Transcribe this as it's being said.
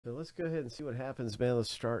So let's go ahead and see what happens, man. Let's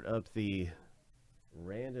start up the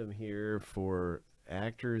random here for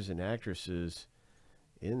actors and actresses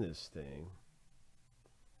in this thing.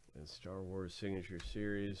 And Star Wars Signature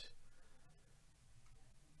Series.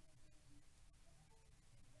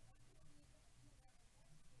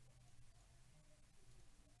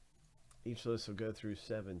 Each list will go through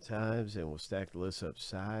 7 times, and we'll stack the list up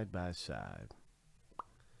side by side.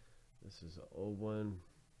 This is an old one.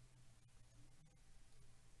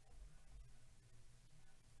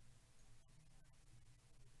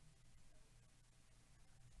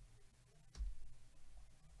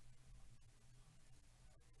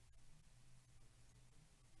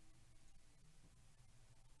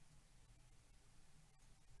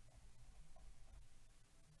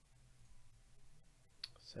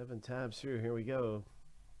 Seven times through. Here we go.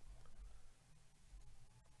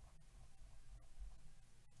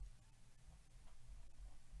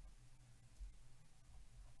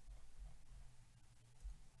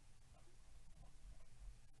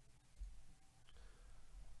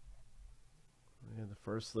 And the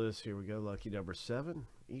first list, here we go, lucky number 7.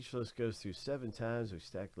 Each list goes through 7 times. We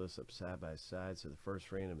stack the list up side by side, so the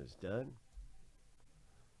first random is done.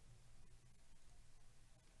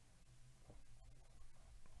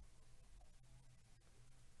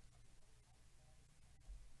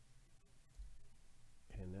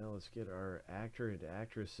 And now let's get our actor and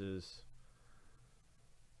actresses.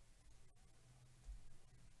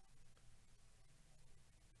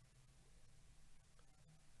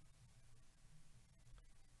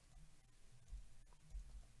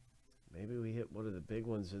 Maybe we hit one of the big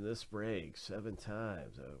ones in this break 7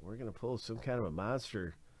 times. We're going to pull some kind of a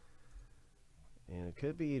monster. And it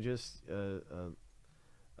could be just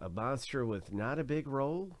a monster with not a big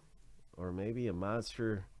role, or maybe a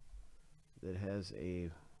monster that has a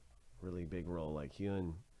really big role, like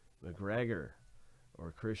Ewan McGregor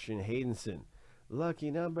or Christian Haydenson. Lucky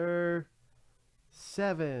number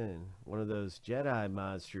 7. One of those Jedi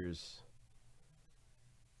monsters.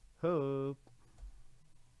 Hope.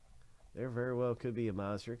 There very well could be a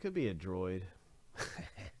monster. It could be a droid.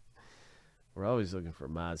 We're always looking for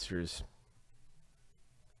monsters.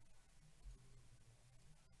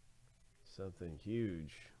 Something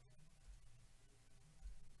huge.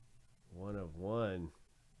 One of one.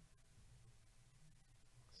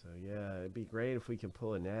 So yeah, it'd be great if we can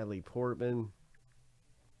pull a Natalie Portman,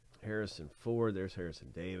 Harrison Ford. There's Harrison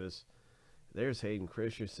Davis. There's Hayden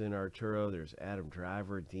Christensen, Arturo. There's Adam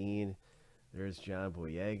Driver, Dean. There's John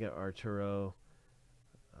Boyega, Arturo.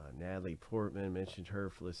 Natalie Portman, mentioned her.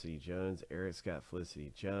 Felicity Jones. Eric Scott,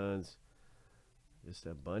 Felicity Jones. Just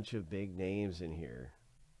a bunch of big names in here.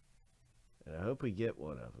 And I hope we get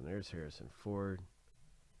one of them. There's Harrison Ford.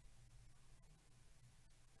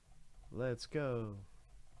 Let's go.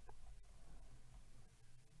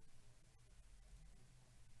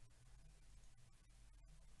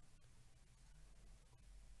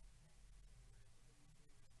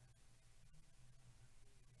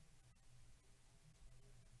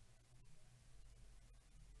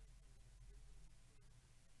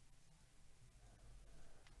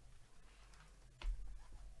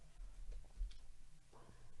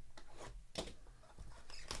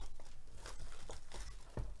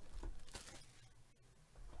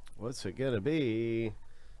 What's it gonna be?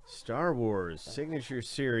 Star Wars Signature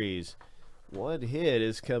Series. One hit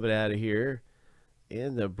is coming out of here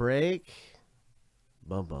in the break.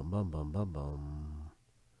 Bum bum bum bum bum bum.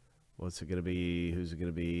 What's it gonna be? Who's it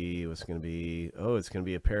gonna be? What's it gonna be? Oh, it's gonna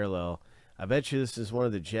be a parallel. I bet you this is one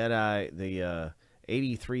of the Jedi, the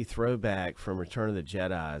 83 throwback from Return of the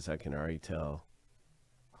Jedis. I can already tell.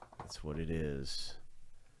 That's what it is.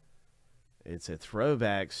 It's a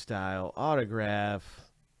throwback style autograph.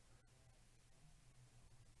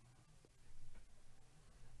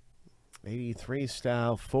 83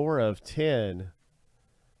 style, 4 of 10.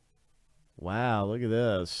 Wow, look at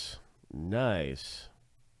this. Nice.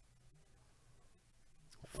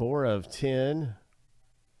 4 of 10.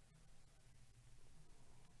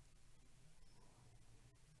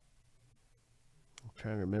 I'm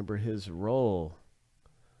trying to remember his role.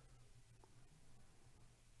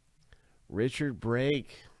 Richard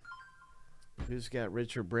Brake. Who's got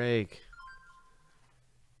Richard Brake?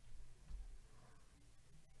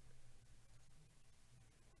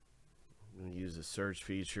 I'm going to use the search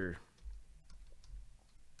feature.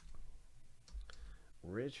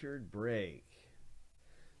 Richard Brake.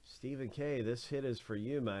 Stephen K., this hit is for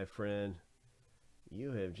you, my friend.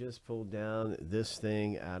 You have just pulled down this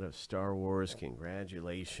thing out of Star Wars.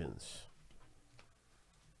 Congratulations.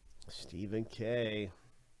 Stephen K.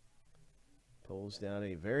 Pulls down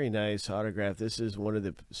a very nice autograph. This is one of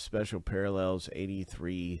the special parallels,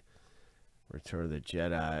 83 Return of the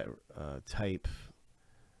Jedi type.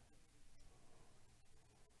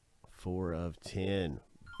 4 of 10.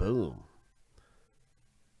 Boom.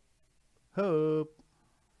 Hope.